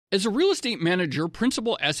As a real estate manager,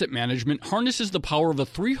 Principal Asset Management harnesses the power of a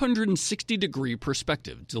 360-degree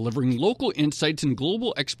perspective, delivering local insights and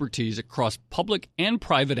global expertise across public and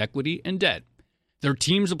private equity and debt. Their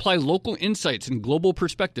teams apply local insights and global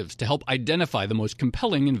perspectives to help identify the most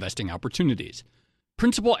compelling investing opportunities.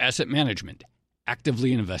 Principal Asset Management.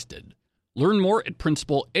 Actively invested. Learn more at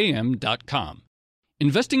principalam.com.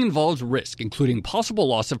 Investing involves risk, including possible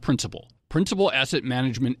loss of principal. Principal Asset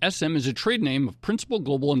Management SM is a trade name of Principal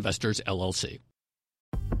Global Investors, LLC.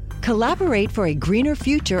 Collaborate for a greener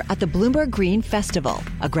future at the Bloomberg Green Festival,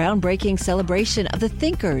 a groundbreaking celebration of the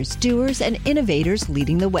thinkers, doers, and innovators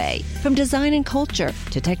leading the way. From design and culture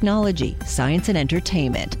to technology, science, and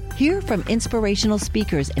entertainment. Hear from inspirational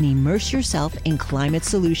speakers and immerse yourself in climate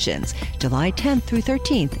solutions. July 10th through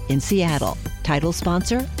 13th in Seattle. Title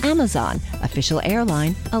sponsor, Amazon. Official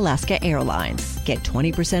airline, Alaska Airlines. Get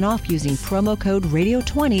 20% off using promo code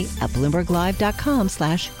radio20 at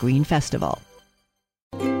bloomberglive.com/greenfestival.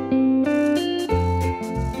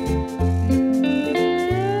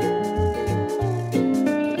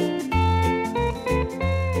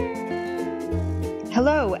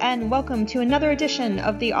 Hello, and welcome to another edition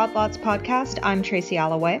of the Odd Lots podcast. I'm Tracy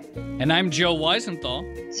Alloway. And I'm Joe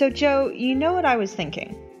Weisenthal. So, Joe, you know what I was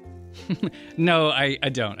thinking? No, I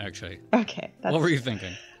don't, actually. Okay. What were you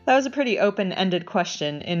thinking? That was a pretty open-ended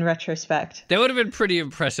question in retrospect. That would have been pretty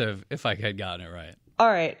impressive if I had gotten it right. All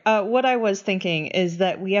right. What I was thinking is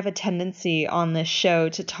that we have a tendency on this show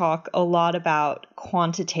to talk a lot about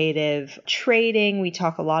quantitative trading. We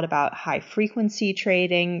talk a lot about high-frequency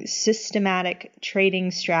trading, systematic trading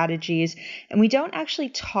strategies, and we don't actually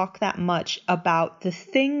talk that much about the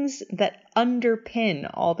things that underpin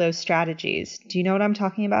all those strategies. Do you know what I'm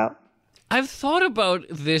talking about? I've thought about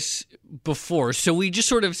this before. So we just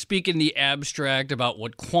sort of speak in the abstract about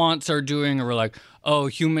what quants are doing, or we're like, oh,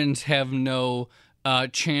 humans have no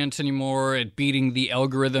chance anymore at beating the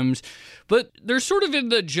algorithms. But they're sort of in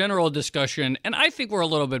the general discussion, and I think we're a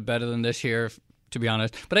little bit better than this here, to be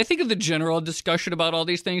honest. But I think in the general discussion about all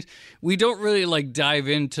these things, we don't really dive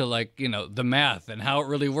into the math and how it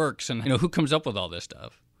really works and who comes up with all this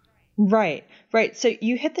stuff. Right. So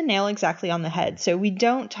you hit the nail exactly on the head. So we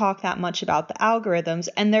don't talk that much about the algorithms,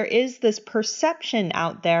 and there is this perception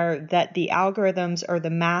out there that the algorithms or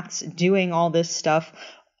the maths doing all this stuff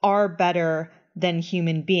are better than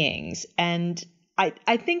human beings. And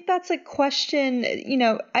I think that's a question,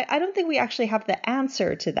 I don't think we actually have the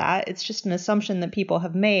answer to that. It's just an assumption that people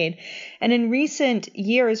have made. And in recent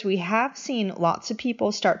years, we have seen lots of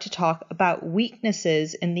people start to talk about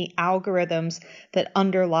weaknesses in the algorithms that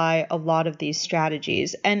underlie a lot of these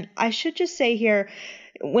strategies. And I should just say here,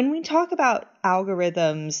 when we talk about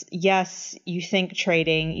algorithms, yes, you think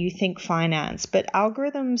trading, you think finance, but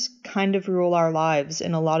algorithms kind of rule our lives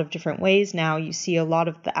in a lot of different ways now. You see a lot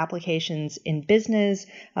of the applications in business,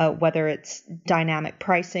 whether it's dynamic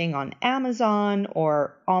pricing on Amazon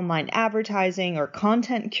or online advertising or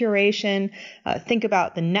content curation. Think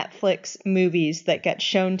about the Netflix movies that get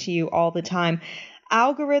shown to you all the time.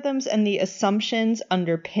 Algorithms and the assumptions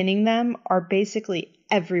underpinning them are basically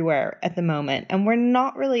everywhere at the moment, and we're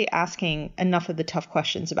not really asking enough of the tough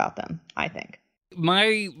questions about them, I think.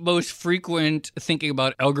 My most frequent thinking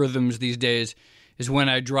about algorithms these days is when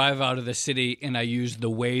I drive out of the city and I use the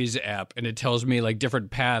Waze app, and it tells me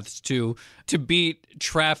different paths to beat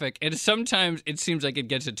traffic, and sometimes it seems like it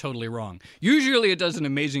gets it totally wrong. Usually it does an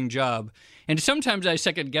amazing job, and sometimes I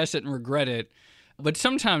second guess it and regret it. But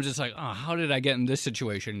sometimes it's like, oh, how did I get in this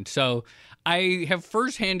situation? So I have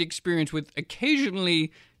firsthand experience with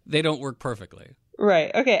occasionally they don't work perfectly.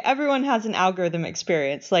 Right. Okay. Everyone has an algorithm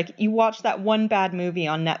experience. Like you watch that one bad movie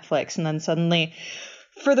on Netflix and then suddenly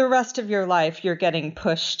for the rest of your life, you're getting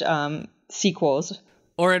pushed sequels.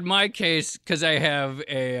 Or in my case, because I have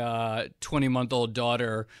a 20-month-old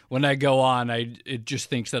daughter, when I go on, it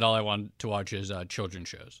just thinks that all I want to watch is children's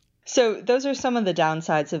shows. So those are some of the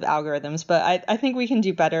downsides of algorithms, but I think we can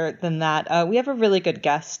do better than that. We have a really good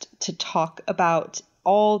guest to talk about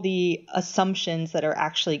all the assumptions that are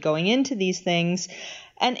actually going into these things.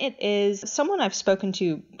 And it is someone I've spoken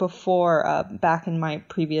to before back in my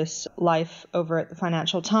previous life over at the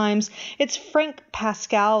Financial Times. It's Frank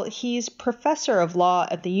Pascal. He's professor of law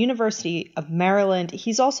at the University of Maryland.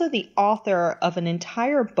 He's also the author of an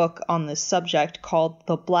entire book on this subject called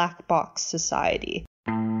The Black Box Society.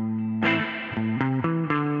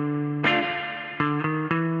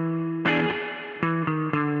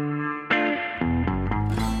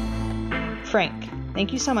 Frank,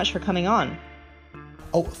 thank you so much for coming on.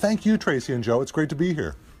 Oh, thank you, Tracy and Joe. It's great to be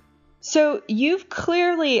here. So you've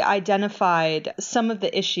clearly identified some of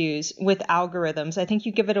the issues with algorithms. I think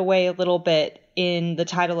you give it away a little bit in the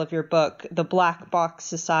title of your book, The Black Box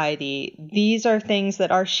Society. These are things that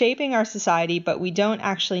are shaping our society, but we don't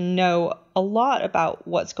actually know a lot about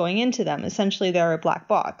what's going into them. Essentially, they're a black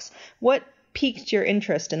box. What piqued your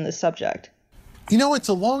interest in this subject? You know, it's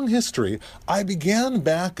a long history. I began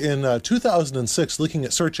back in 2006 looking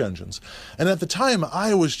at search engines. And at the time,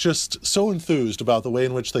 I was just so enthused about the way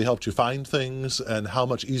in which they helped you find things and how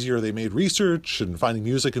much easier they made research and finding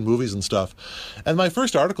music and movies and stuff. And my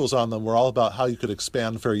first articles on them were all about how you could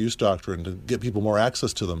expand fair use doctrine to get people more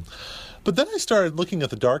access to them. But then I started looking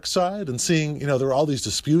at the dark side and seeing, there were all these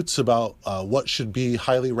disputes about what should be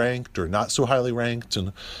highly ranked or not so highly ranked,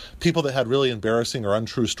 and people that had really embarrassing or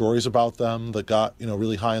untrue stories about them that got,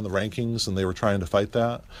 really high in the rankings, and they were trying to fight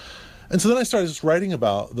that. And so then I started just writing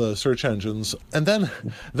about the search engines, and then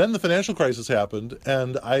the financial crisis happened,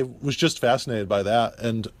 and I was just fascinated by that,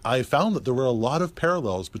 and I found that there were a lot of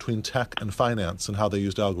parallels between tech and finance and how they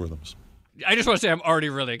used algorithms. I just want to say I'm already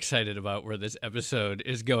really excited about where this episode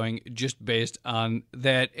is going just based on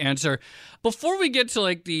that answer. Before we get to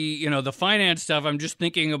the finance stuff, I'm just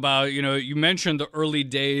thinking about, you mentioned the early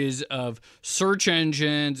days of search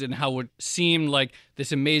engines and how it seemed like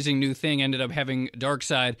this amazing new thing ended up having a dark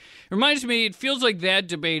side. It reminds me, it feels like that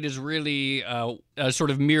debate is really sort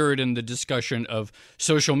of mirrored in the discussion of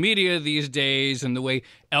social media these days and the way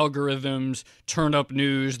algorithms turn up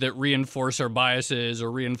news that reinforce our biases or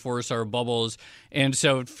reinforce our bubbles. And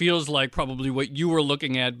so it feels like probably what you were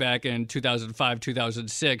looking at back in 2005,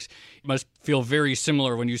 2006 must feel very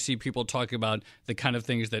similar when you see people talking about the kind of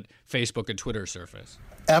things that Facebook and Twitter surface.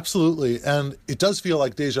 Absolutely. And it does feel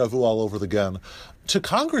like deja vu all over again. To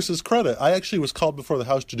Congress's credit, I actually was called before the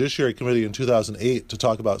House Judiciary Committee in 2008 to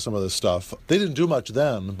talk about some of this stuff. They didn't do much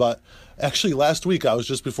then, but actually last week I was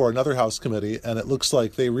just before another House committee, and it looks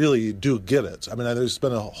like they really do get it. I mean, there's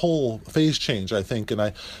been a whole phase change, I think, and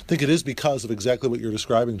I think it is because of exactly what you're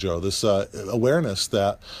describing, Joe, this awareness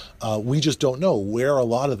that we just don't know where a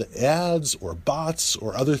lot of the ads or bots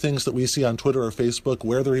or other things that we see on Twitter or Facebook,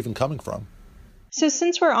 where they're even coming from. So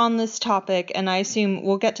since we're on this topic, and I assume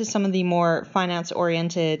we'll get to some of the more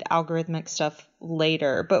finance-oriented algorithmic stuff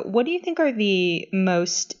later, but what do you think are the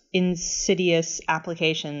most insidious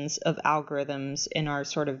applications of algorithms in our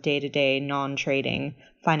sort of day-to-day non-trading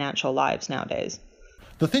financial lives nowadays?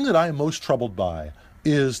 The thing that I am most troubled by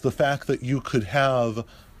is the fact that you could have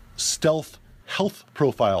stealth health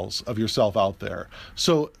profiles of yourself out there.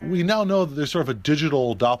 So we now know that there's sort of a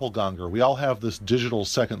digital doppelganger. We all have this digital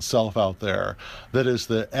second self out there that is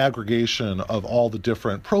the aggregation of all the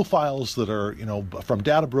different profiles that are, from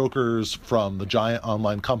data brokers, from the giant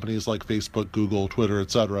online companies like Facebook, Google, Twitter,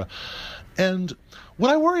 etc. And what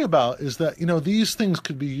I worry about is that, these things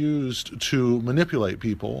could be used to manipulate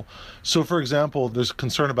people. So, for example, there's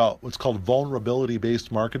concern about what's called vulnerability-based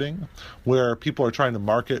marketing, where people are trying to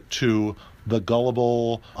market to the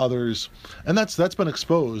gullible, others. And that's been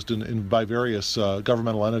exposed by various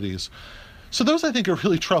governmental entities. So those, I think, are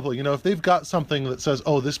really troubling. If they've got something that says,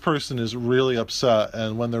 oh, this person is really upset,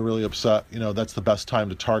 and when they're really upset, that's the best time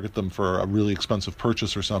to target them for a really expensive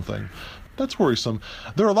purchase or something. That's worrisome.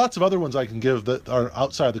 There are lots of other ones I can give that are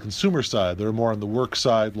outside the consumer side. They're more on the work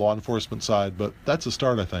side, law enforcement side, but that's a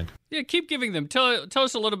start, I think. Yeah, keep giving them. Tell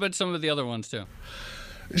us a little bit some of the other ones, too.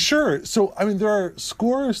 Sure. So, there are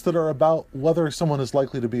scores that are about whether someone is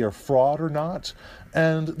likely to be a fraud or not.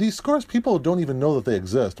 And these scores, people don't even know that they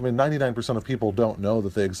exist. 99% of people don't know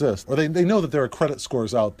that they exist. Or they know that there are credit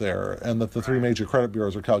scores out there and that the three major credit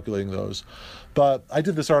bureaus are calculating those. But I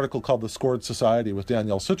did this article called The Scored Society with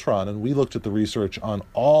Danielle Citron, and we looked at the research on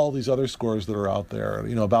all these other scores that are out there,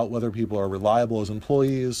 about whether people are reliable as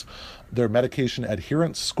employees, their medication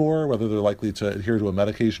adherence score, whether they're likely to adhere to a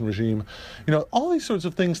medication regime, all these sorts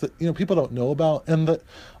of things that, people don't know about, and that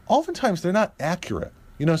oftentimes they're not accurate.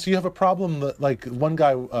 So you have a problem that, like, one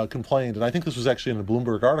guy complained, and I think this was actually in a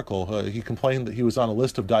Bloomberg article, he complained that he was on a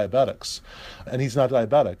list of diabetics, and he's not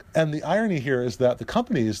diabetic. And the irony here is that the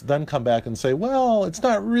companies then come back and say, well, it's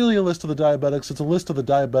not really a list of the diabetics, it's a list of the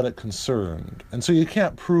diabetic concerned. And so you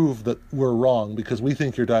can't prove that we're wrong because we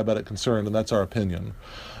think you're diabetic concerned, and that's our opinion.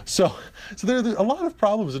 So there are a lot of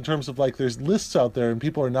problems in terms of, there's lists out there, and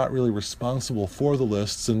people are not really responsible for the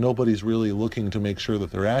lists, and nobody's really looking to make sure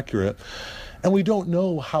that they're accurate. And we don't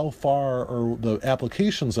know how far or the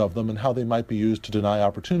applications of them and how they might be used to deny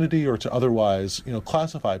opportunity or to otherwise,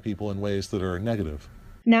 classify people in ways that are negative.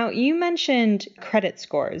 Now, you mentioned credit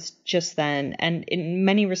scores just then, and in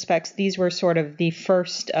many respects, these were sort of the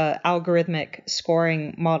first algorithmic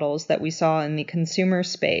scoring models that we saw in the consumer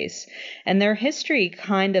space. And their history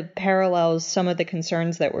kind of parallels some of the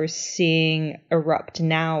concerns that we're seeing erupt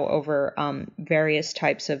now over various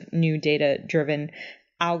types of new data-driven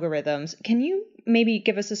algorithms. Can you maybe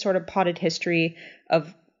give us a sort of potted history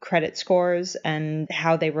of credit scores and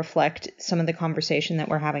how they reflect some of the conversation that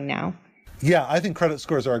we're having now? Yeah, I think credit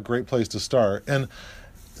scores are a great place to start. And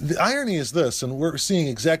the irony is this, and we're seeing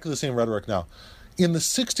exactly the same rhetoric now. In the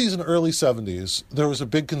 60s and early 70s, there was a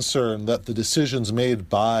big concern that the decisions made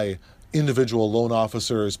by individual loan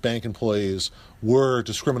officers, bank employees, were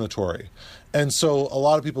discriminatory. And so a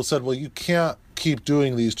lot of people said, well, you can't keep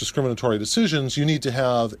doing these discriminatory decisions. You need to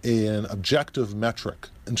have an objective metric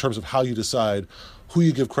in terms of how you decide who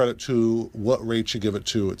you give credit to, what rate you give it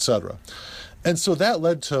to, et cetera. And so that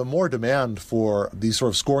led to more demand for these sort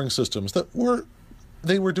of scoring systems that were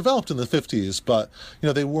developed in the 50s, but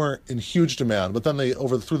they weren't in huge demand. But then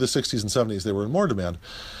through the 60s and 70s, they were in more demand.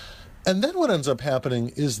 And then what ends up happening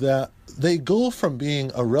is that they go from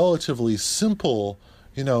being a relatively simple,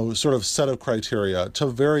 sort of set of criteria to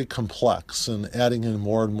very complex and adding in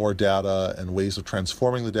more and more data and ways of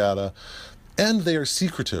transforming the data. And they are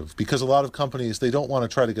secretive because a lot of companies, they don't want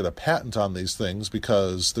to try to get a patent on these things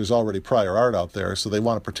because there's already prior art out there. So they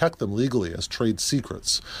want to protect them legally as trade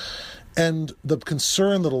secrets. And the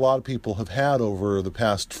concern that a lot of people have had over the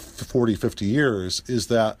past 40, 50 years is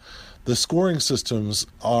that the scoring systems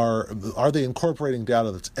are they incorporating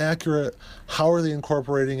data that's accurate? How are they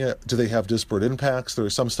incorporating it? Do they have disparate impacts? There are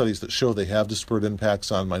some studies that show they have disparate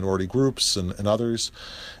impacts on minority groups and others.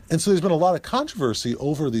 And so there's been a lot of controversy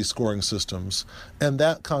over these scoring systems. And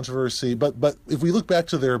that controversy, but if we look back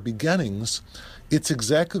to their beginnings, it's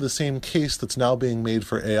exactly the same case that's now being made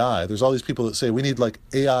for AI. There's all these people that say we need like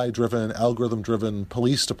AI-driven, algorithm-driven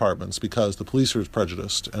police departments because the police are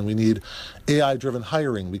prejudiced, and we need AI-driven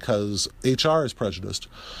hiring because HR is prejudiced.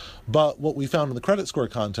 But what we found in the credit score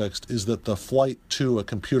context is that the flight to a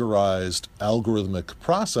computerized algorithmic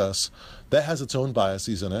process, that has its own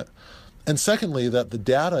biases in it. And secondly, that the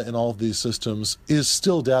data in all of these systems is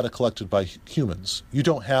still data collected by humans. You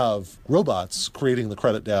don't have robots creating the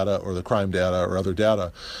credit data or the crime data or other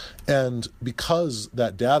data. And because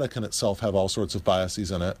that data can itself have all sorts of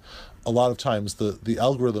biases in it, a lot of times the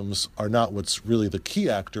algorithms are not what's really the key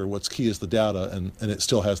actor. What's key is the data, and it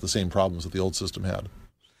still has the same problems that the old system had.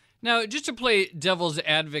 Now, just to play devil's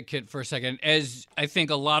advocate for a second, as I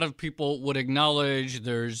think a lot of people would acknowledge,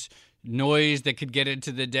 there's noise that could get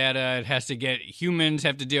into the data. Humans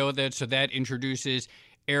have to deal with it, so that introduces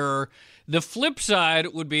error. The flip side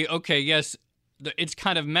would be, okay, yes, it's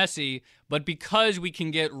kind of messy, but because we can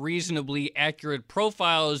get reasonably accurate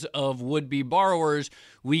profiles of would-be borrowers,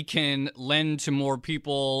 we can lend to more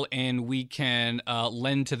people and we can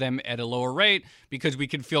lend to them at a lower rate because we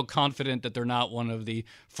can feel confident that they're not one of the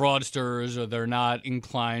fraudsters or they're not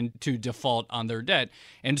inclined to default on their debt.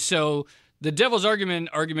 And so the devil's argument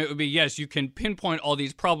would be, yes, you can pinpoint all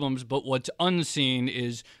these problems, but what's unseen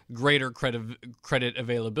is greater credit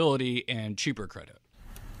availability and cheaper credit.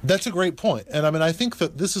 That's a great point. And I think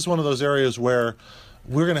that this is one of those areas where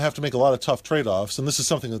we're going to have to make a lot of tough trade-offs, and this is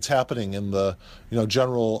something that's happening in the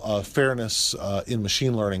general fairness in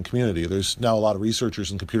machine learning community. There's now a lot of researchers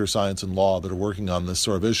in computer science and law that are working on this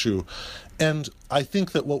sort of issue. And I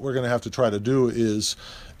think that what we're going to have to try to do is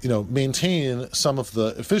maintain some of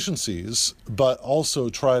the efficiencies, but also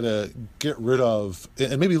try to get rid of,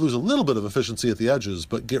 and maybe lose a little bit of efficiency at the edges,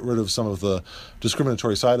 but get rid of some of the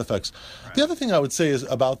discriminatory side effects. Right. The other thing I would say is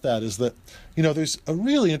about that is that, there's a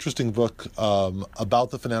really interesting book about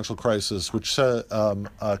the financial crisis, which called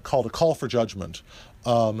A Call for Judgment.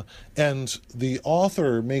 And the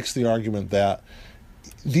author makes the argument that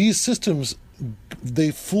these systems, they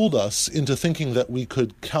fooled us into thinking that we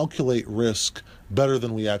could calculate risk better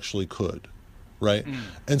than we actually could, right?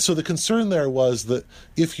 And so the concern there was that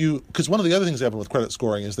because one of the other things that happened with credit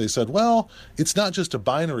scoring is they said, well, it's not just a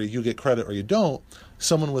binary, you get credit or you don't.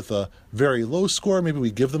 Someone with a very low score, maybe we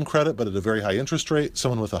give them credit, but at a very high interest rate.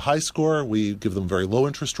 Someone with a high score, we give them very low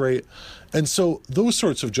interest rate. And so those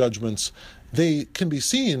sorts of judgments, they can be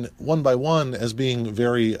seen one by one as being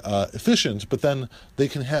very efficient, but then they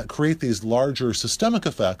can create these larger systemic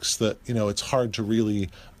effects that, it's hard to really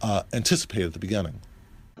anticipate at the beginning.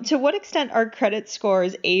 To what extent are credit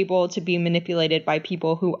scores able to be manipulated by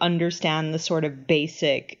people who understand the sort of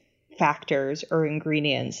basic factors or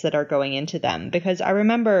ingredients that are going into them. Because I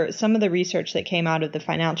remember some of the research that came out of the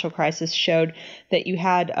financial crisis showed that you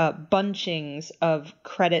had bunchings of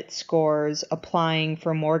credit scores applying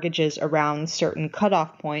for mortgages around certain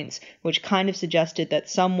cutoff points, which kind of suggested that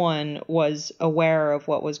someone was aware of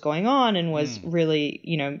what was going on and was really,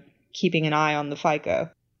 keeping an eye on the FICO.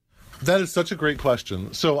 That is such a great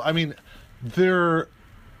question. So, I mean, there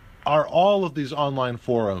are all of these online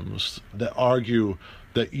forums that argue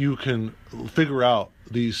that you can figure out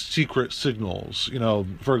these secret signals,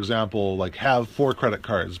 for example, like have 4 credit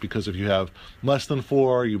cards, because if you have less than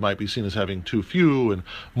 4, you might be seen as having too few, and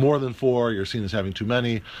more than 4, you're seen as having too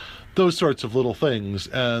many, those sorts of little things.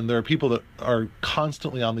 And there are people that are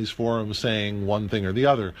constantly on these forums saying one thing or the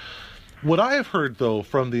other. What I have heard, though,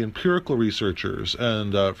 from the empirical researchers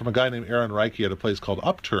and from a guy named Aaron Reike at a place called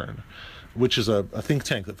Upturn, which is a think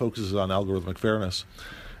tank that focuses on algorithmic fairness,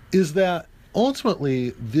 is that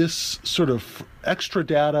ultimately this sort of extra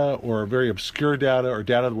data or very obscure data or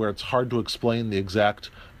data where it's hard to explain the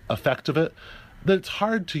exact effect of it, that it's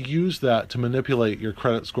hard to use that to manipulate your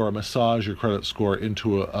credit score, massage your credit score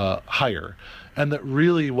into a higher. And that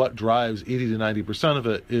really what drives 80 to 90% of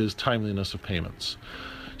it is timeliness of payments.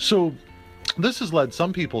 So this has led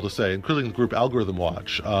some people to say, including the group Algorithm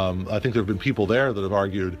Watch, I think there have been people there that have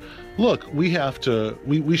argued, look, we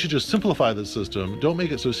should just simplify this system, don't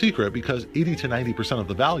make it so secret, because 80 to 90% of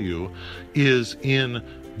the value is in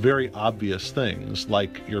very obvious things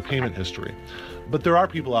like your payment history. But there are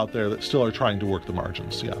people out there that still are trying to work the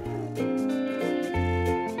margins, yeah.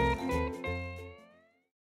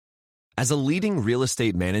 As a leading real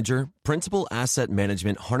estate manager, Principal Asset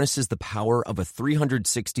Management harnesses the power of a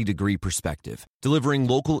 360-degree perspective, delivering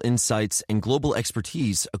local insights and global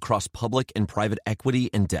expertise across public and private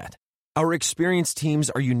equity and debt. Our experienced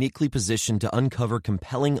teams are uniquely positioned to uncover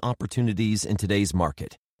compelling opportunities in today's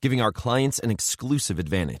market, giving our clients an exclusive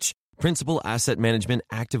advantage. Principal Asset Management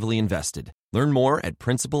actively invested. Learn more at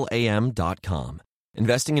principalam.com.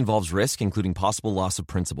 Investing involves risk, including possible loss of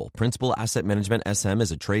principal. Principal Asset Management SM is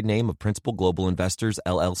a trade name of Principal Global Investors,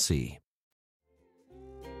 LLC.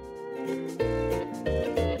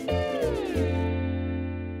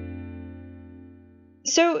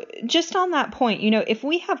 So just on that point, if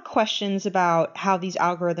we have questions about how these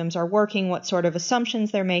algorithms are working, what sort of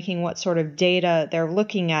assumptions they're making, what sort of data they're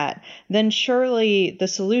looking at, then surely the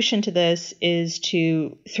solution to this is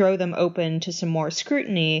to throw them open to some more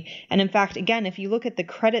scrutiny. And in fact, again, if you look at the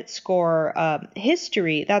credit score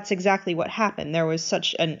history, that's exactly what happened. There was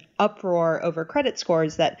such an uproar over credit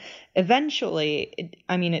scores that eventually,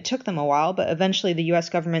 it took them a while, but eventually the U.S.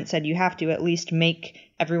 government said you have to at least make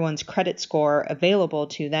everyone's credit score available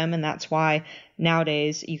to them. And that's why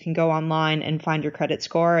nowadays you can go online and find your credit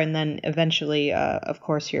score. And then eventually, of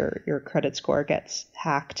course, your credit score gets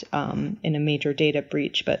hacked in a major data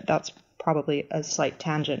breach. But that's probably a slight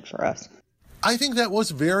tangent for us. I think that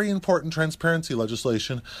was very important transparency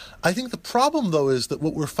legislation. I think the problem, though, is that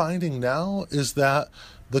what we're finding now is that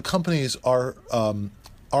the companies are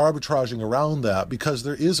arbitraging around that, because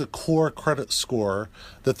there is a core credit score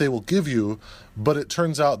that they will give you, but it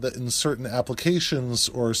turns out that in certain applications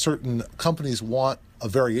or certain companies want a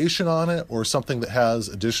variation on it, or something that has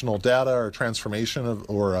additional data or transformation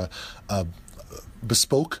or a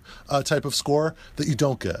bespoke type of score that you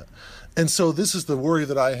don't get. And so this is the worry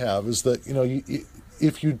that I have, is that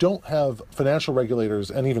if you don't have financial regulators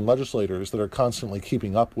and even legislators that are constantly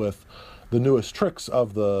keeping up with the newest tricks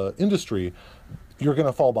of the industry, you're going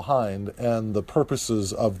to fall behind, and the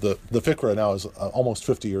purposes of the FICRA now is almost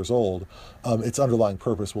 50 years old. Its underlying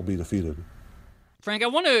purpose will be defeated. Frank, I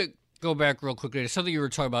want to go back real quickly to something you were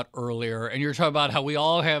talking about earlier, and you were talking about how we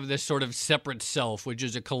all have this sort of separate self, which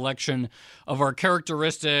is a collection of our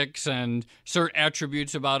characteristics and certain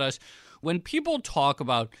attributes about us. When people talk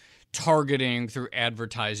about targeting through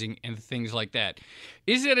advertising and things like that,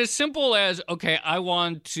 is it as simple as, okay, I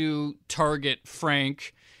want to target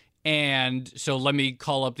Frank, and so let me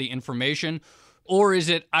call up the information? Or is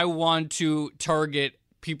it, I want to target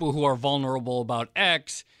people who are vulnerable about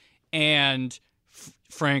X, and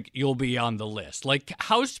Frank, you'll be on the list? Like,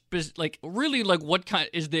 what kind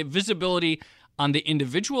is the visibility on the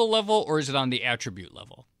individual level, or is it on the attribute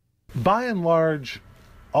level? By and large,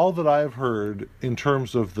 all that I've heard in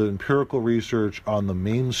terms of the empirical research on the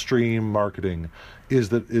mainstream marketing is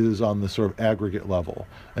that it is on the sort of aggregate level.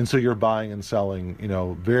 And so you're buying and selling,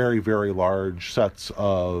 very, very large sets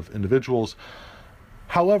of individuals.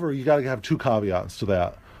 However, you got to have two caveats to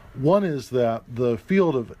that. One is that the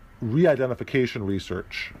field of re-identification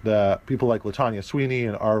research that people like LaTanya Sweeney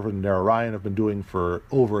and Arvind Narayan have been doing for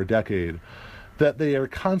over a decade, that they are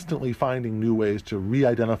constantly finding new ways to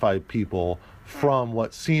re-identify people from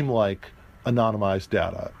what seem like anonymized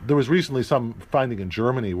data. There was recently some finding in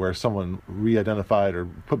Germany where someone re-identified or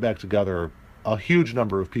put back together a huge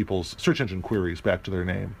number of people's search engine queries back to their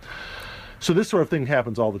name. So this sort of thing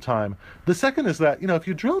happens all the time. The second is that, if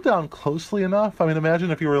you drill down closely enough, imagine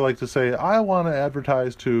if you were like to say, I want to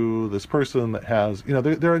advertise to this person that has,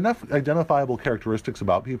 there are enough identifiable characteristics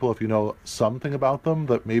about people if you know something about them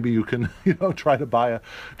that maybe you can, try to buy a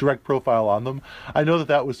direct profile on them. I know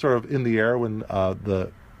that was sort of in the air when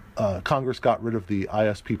Congress got rid of the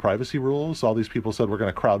ISP privacy rules. All these people said we're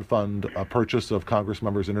going to crowdfund a purchase of Congress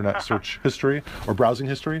members' internet search history or browsing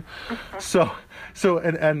history. So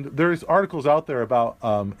there's articles out there about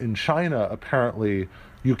in China, apparently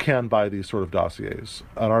you can buy these sort of dossiers.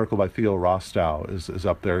 An article by Theo Rostow is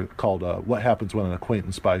up there called What Happens When an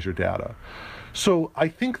Acquaintance Buys Your Data. So I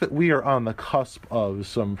think that we are on the cusp of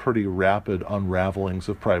some pretty rapid unravelings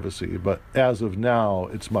of privacy, but as of now,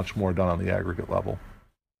 it's much more done on the aggregate level.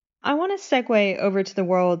 I want to segue over to the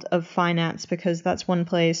world of finance because that's one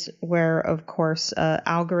place where, of course,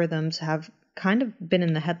 algorithms have kind of been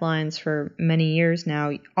in the headlines for many years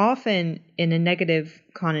now, often in a negative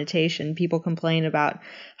connotation. People complain about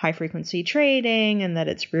high-frequency trading and that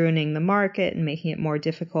it's ruining the market and making it more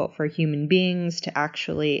difficult for human beings to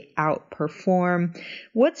actually outperform.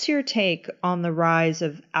 What's your take on the rise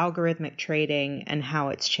of algorithmic trading and how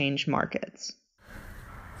it's changed markets?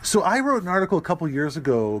 So I wrote an article a couple years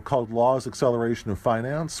ago called Law's Acceleration of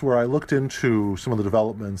Finance, where I looked into some of the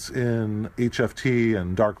developments in HFT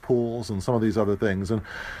and dark pools and some of these other things. And,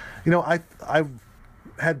 I've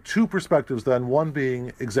had two perspectives then, one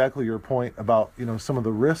being exactly your point about, some of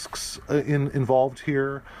the risks involved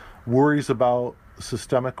here, worries about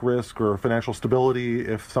systemic risk or financial stability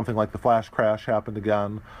if something like the flash crash happened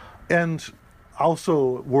again, and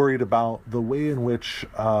also worried about the way in which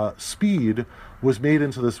speed was made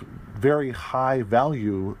into this very high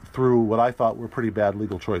value through what I thought were pretty bad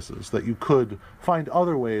legal choices, that you could find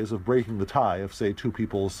other ways of breaking the tie if, say, two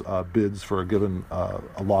people's bids for a given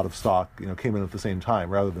a lot of stock came in at the same time,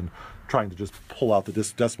 rather than trying to just pull out the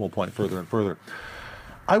decimal point further and further.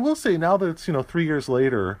 I will say now that it's 3 years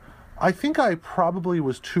later, I think I probably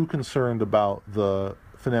was too concerned about the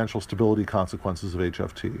financial stability consequences of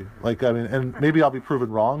HFT. And maybe I'll be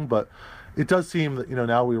proven wrong, but it does seem that,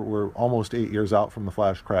 now we're almost 8 years out from the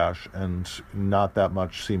flash crash, and not that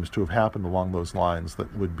much seems to have happened along those lines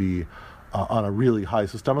that would be on a really high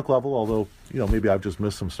systemic level, although, maybe I've just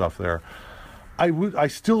missed some stuff there. I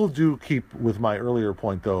still do keep with my earlier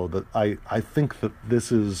point, though, that I think that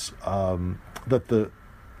this is, that the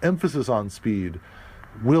emphasis on speed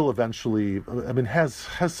will eventually, has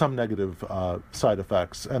some negative side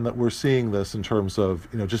effects, and that we're seeing this in terms of,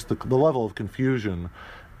 just the level of confusion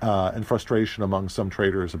and frustration among some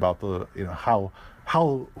traders about the,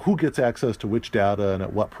 who gets access to which data and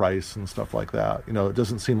at what price and stuff like that. It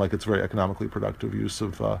doesn't seem like it's very economically productive use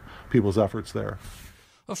of people's efforts there.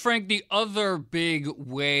 Well, Frank, the other big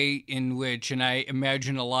way in which, and I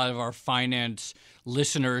imagine a lot of our finance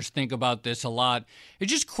listeners think about this a lot,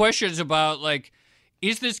 it's just questions about,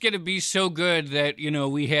 is this going to be so good that,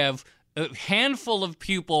 we have a handful of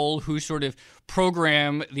people who sort of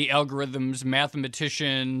program the algorithms,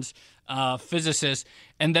 mathematicians, physicists,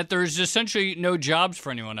 and that there's essentially no jobs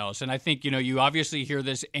for anyone else. And I think, you obviously hear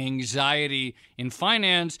this anxiety in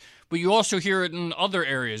finance, but you also hear it in other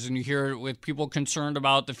areas, and you hear it with people concerned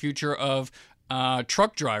about the future of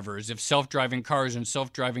truck drivers, if self-driving cars and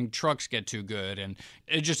self-driving trucks get too good, and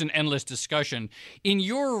it's just an endless discussion. In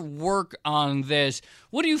your work on this,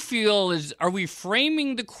 what do you feel are we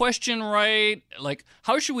framing the question right?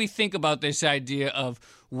 How should we think about this idea of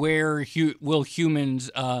where will humans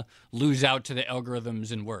lose out to the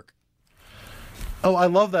algorithms and work? Oh, I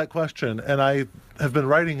love that question. And I have been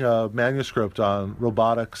writing a manuscript on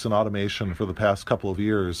robotics and automation for the past couple of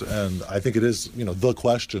years, and I think it is, the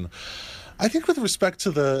question. I think with respect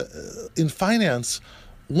to in finance,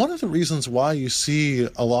 one of the reasons why you see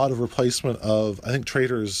a lot of replacement of, I think,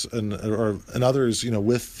 traders and others,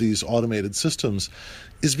 with these automated systems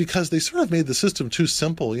is because they sort of made the system too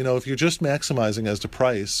simple. If you're just maximizing as to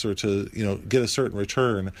price or to, get a certain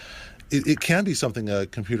return, it can be something a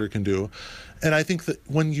computer can do. And I think that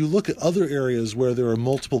when you look at other areas where there are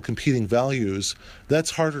multiple competing values,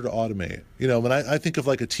 that's harder to automate. When I think of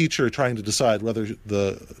like a teacher trying to decide whether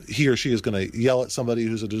he or she is going to yell at somebody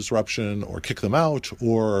who's a disruption or kick them out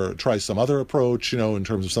or try some other approach, in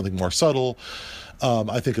terms of something more subtle.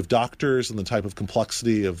 I think of doctors and the type of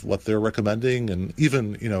complexity of what they're recommending, and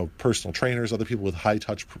even, personal trainers, other people with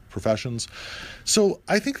high-touch professions. So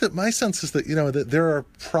I think that my sense is that, that there are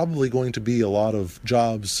probably going to be a lot of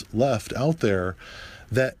jobs left out there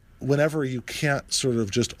that whenever you can't sort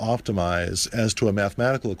of just optimize as to a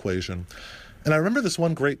mathematical equation. And I remember this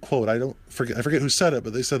one great quote. I forget who said it,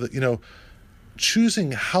 but they said that,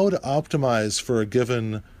 choosing how to optimize for a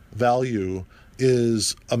given value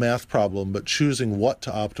is a math problem, but choosing what to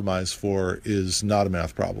optimize for is not a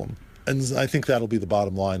math problem. And I think that'll be the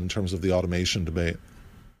bottom line in terms of the automation debate.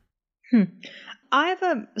 I have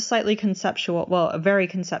a very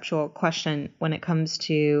conceptual question when it comes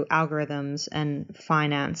to algorithms and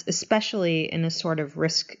finance, especially in a sort of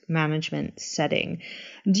risk management setting.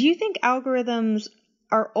 Do you think algorithms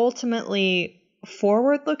are ultimately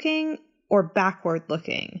forward-looking or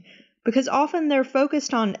backward-looking? Because often they're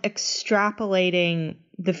focused on extrapolating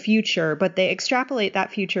the future, but they extrapolate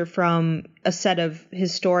that future from a set of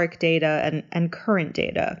historic data and current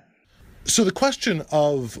data. So the question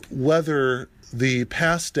of whether the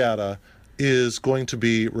past data is going to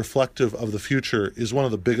be reflective of the future is one of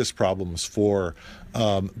the biggest problems for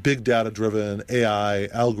big data-driven AI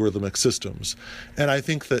algorithmic systems. And I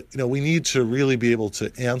think that we need to really be able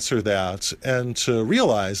to answer that and to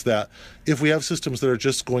realize that if we have systems that are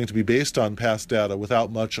just going to be based on past data without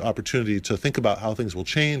much opportunity to think about how things will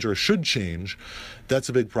change or should change, that's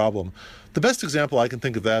a big problem. The best example I can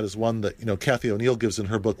think of that is one that Cathy O'Neil gives in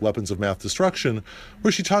her book Weapons of Math Destruction,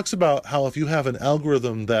 where she talks about how if you have an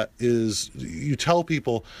algorithm that you tell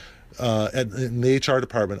people in the HR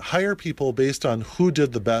department, hire people based on who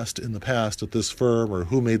did the best in the past at this firm or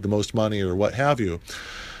who made the most money or what have you.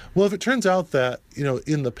 Well, if it turns out that,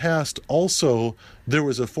 in the past also there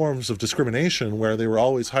was a forms of discrimination where they were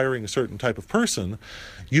always hiring a certain type of person,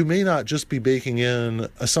 you may not just be baking in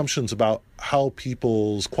assumptions about how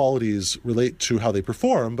people's qualities relate to how they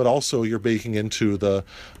perform, but also you're baking into the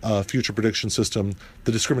future prediction system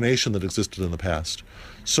the discrimination that existed in the past.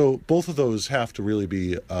 So both of those have to really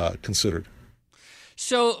be considered.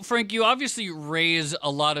 So, Frank, you obviously raise a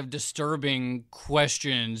lot of disturbing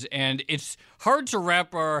questions, and it's hard to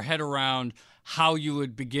wrap our head around how you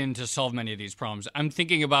would begin to solve many of these problems. I'm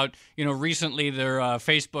thinking about, recently their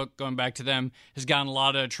Facebook, going back to them, has gotten a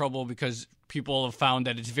lot of trouble because people have found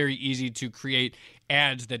that it's very easy to create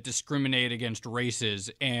ads that discriminate against races,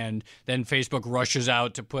 and then Facebook rushes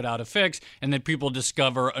out to put out a fix, and then people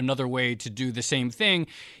discover another way to do the same thing.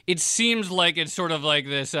 It seems like it's sort of like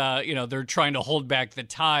this, they're trying to hold back the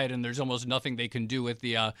tide, and there's almost nothing they can do with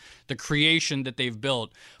the creation that they've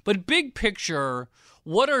built. But big picture,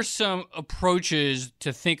 what are some approaches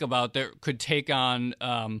to think about that could take on,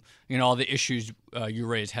 all the issues you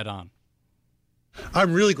raise head on?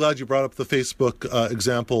 I'm really glad you brought up the Facebook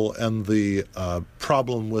example and the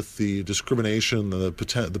problem with the discrimination, the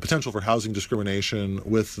potential for housing discrimination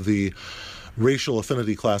with the racial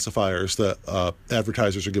affinity classifiers that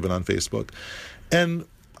advertisers are given on Facebook. And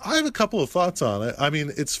I have a couple of thoughts on it. I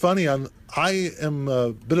mean, it's funny. I am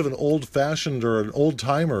a bit of an old-fashioned or an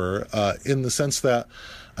old-timer in the sense that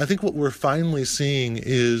I think what we're finally seeing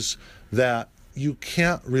is that you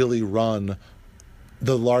can't really run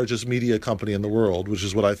the largest media company in the world, which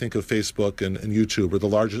is what I think of Facebook and YouTube,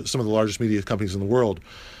 or some of the largest media companies in the world.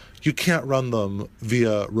 You can't run them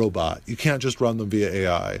via robot. You can't just run them via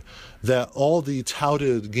AI. That all the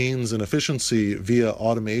touted gains in efficiency via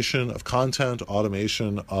automation of content,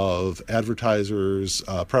 automation of advertisers'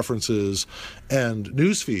 preferences, and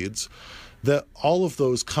news feeds, that all of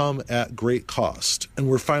those come at great cost, and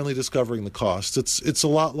we're finally discovering the cost. It's a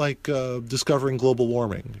lot like discovering global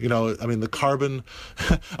warming. The carbon,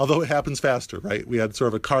 although it happens faster, right? We had sort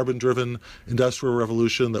of a carbon-driven industrial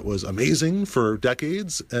revolution that was amazing for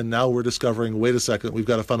decades, and now we're discovering, wait a second, we've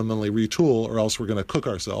got to fundamentally retool, or else we're going to cook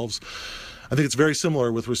ourselves. I think it's very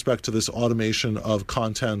similar with respect to this automation of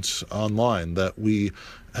content online, that we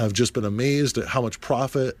have just been amazed at how much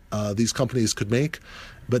profit these companies could make.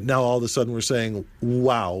 But now all of a sudden we're saying,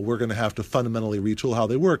 wow, we're going to have to fundamentally retool how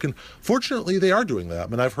they work. And fortunately, they are doing that. I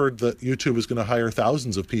mean, I've heard that YouTube is going to hire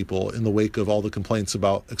thousands of people in the wake of all the complaints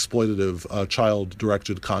about exploitative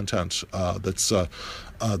child-directed content that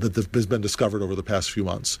has been discovered over the past few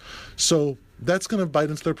months. So that's going to bite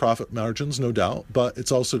into their profit margins, no doubt, but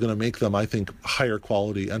it's also going to make them, I think, higher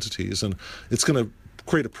quality entities. And it's going to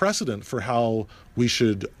create a precedent for how we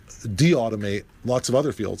should de-automate lots of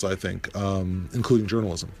other fields, I think, including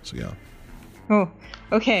journalism. So, yeah. Oh,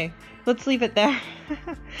 okay. Let's leave it there.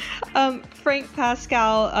 Frank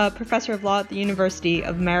Pascal, professor of law at the University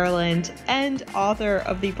of Maryland and author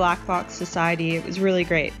of the Black Box Society. It was really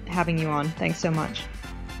great having you on. Thanks so much.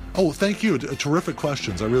 Oh, thank you. Terrific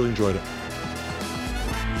questions. I really enjoyed it.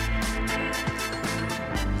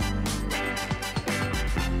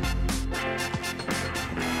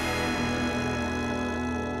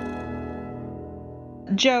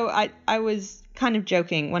 Joe, I was kind of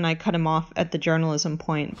joking when I cut him off at the journalism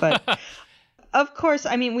point, but of course,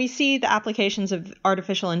 I mean, we see the applications of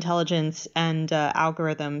artificial intelligence and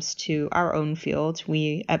algorithms to our own field.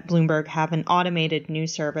 We at Bloomberg have an automated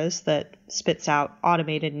news service that spits out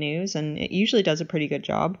automated news, and it usually does a pretty good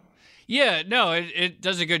job. Yeah, no, it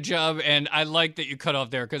does a good job, and I like that you cut off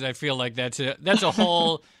there because I feel like that's a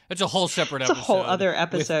whole separate episode. It's a whole other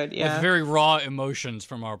episode, with very raw emotions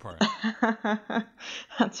from our part.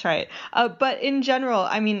 That's right. But in general,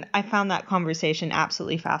 I mean, I found that conversation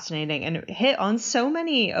absolutely fascinating, and it hit on so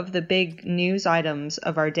many of the big news items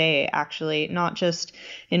of our day, actually, not just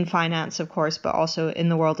in finance, of course, but also in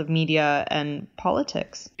the world of media and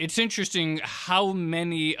politics. It's interesting how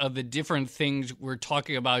many of the different things we're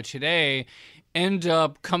talking about today end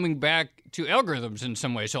up coming back to algorithms in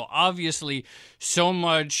some way. So obviously, so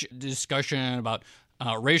much discussion about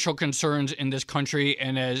racial concerns in this country,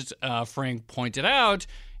 and as Frank pointed out,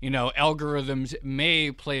 algorithms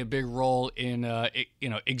may play a big role in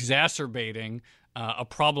exacerbating a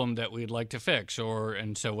problem that we'd like to fix,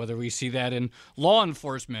 and so whether we see that in law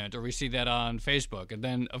enforcement or we see that on Facebook, and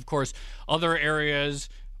then of course other areas,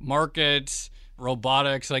 markets,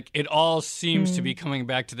 robotics, like it all seems to be coming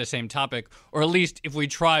back to the same topic, or at least if we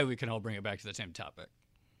try, we can all bring it back to the same topic.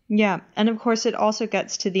 Yeah. And of course, it also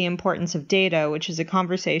gets to the importance of data, which is a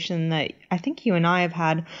conversation that I think you and I have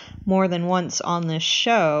had more than once on this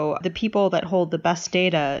show. The people that hold the best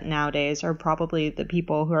data nowadays are probably the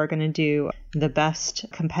people who are going to do the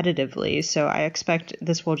best competitively. So I expect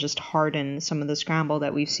this will just harden some of the scramble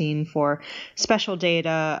that we've seen for special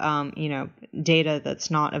data, data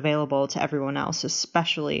that's not available to everyone else,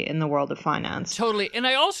 especially in the world of finance. Totally. And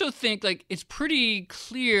I also think it's pretty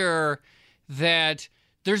clear that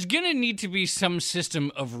there's going to need to be some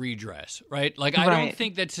system of redress, right? I don't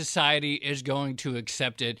think that society is going to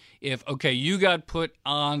accept it if, okay, you got put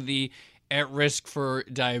on the at risk for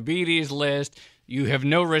diabetes list, you have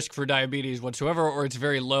no risk for diabetes whatsoever, or it's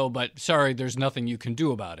very low, but sorry, there's nothing you can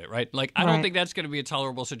do about it, right? I don't think that's going to be a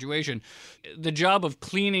tolerable situation. The job of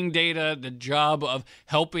cleaning data, the job of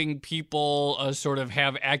helping people sort of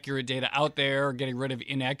have accurate data out there, getting rid of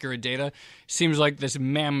inaccurate data, seems like this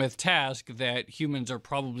mammoth task that humans are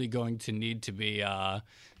probably going to need to be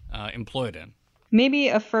employed in. Maybe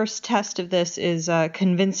a first test of this is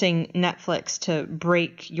convincing Netflix to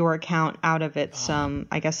break your account out of its,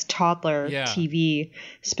 toddler TV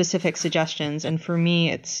specific suggestions. And for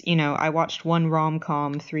me, it's, I watched one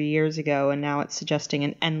rom-com 3 years ago, and now it's suggesting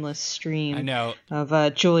an endless stream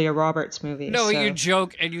of Julia Roberts movies. No, you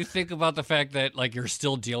joke and you think about the fact that you're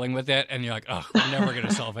still dealing with that, and you're like, oh, we're never going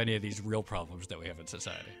to solve any of these real problems that we have in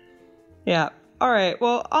society. Yeah. All right.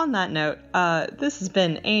 Well, on that note, this has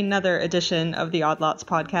been another edition of the Odd Lots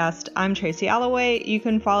podcast. I'm Tracy Alloway. You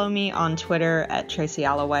can follow me on Twitter at Tracy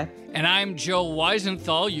Alloway. And I'm Joe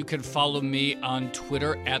Weisenthal. You can follow me on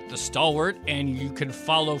Twitter at The Stalwart. And you can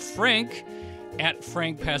follow Frank at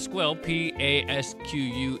Frank Pasquale,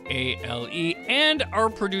 Pasquale. And our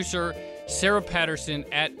producer, Sarah Patterson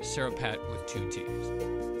at Sarah Pat with 2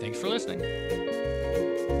 T's. Thanks for listening.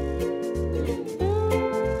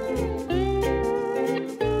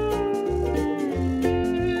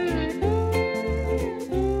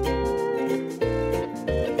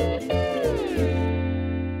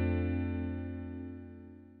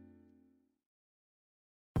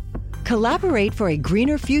 Collaborate for a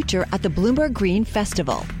greener future at the Bloomberg Green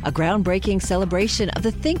Festival, a groundbreaking celebration of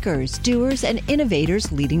the thinkers, doers, and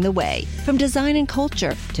innovators leading the way. From design and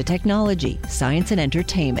culture to technology, science, and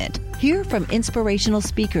entertainment. Hear from inspirational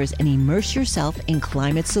speakers and immerse yourself in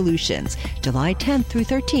climate solutions. July 10th through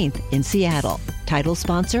 13th in Seattle. Title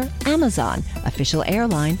sponsor, Amazon. Official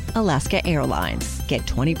airline, Alaska Airlines. Get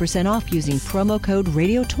 20% off using promo code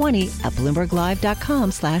radio20 at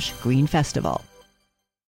BloombergLive.com/Green Festival.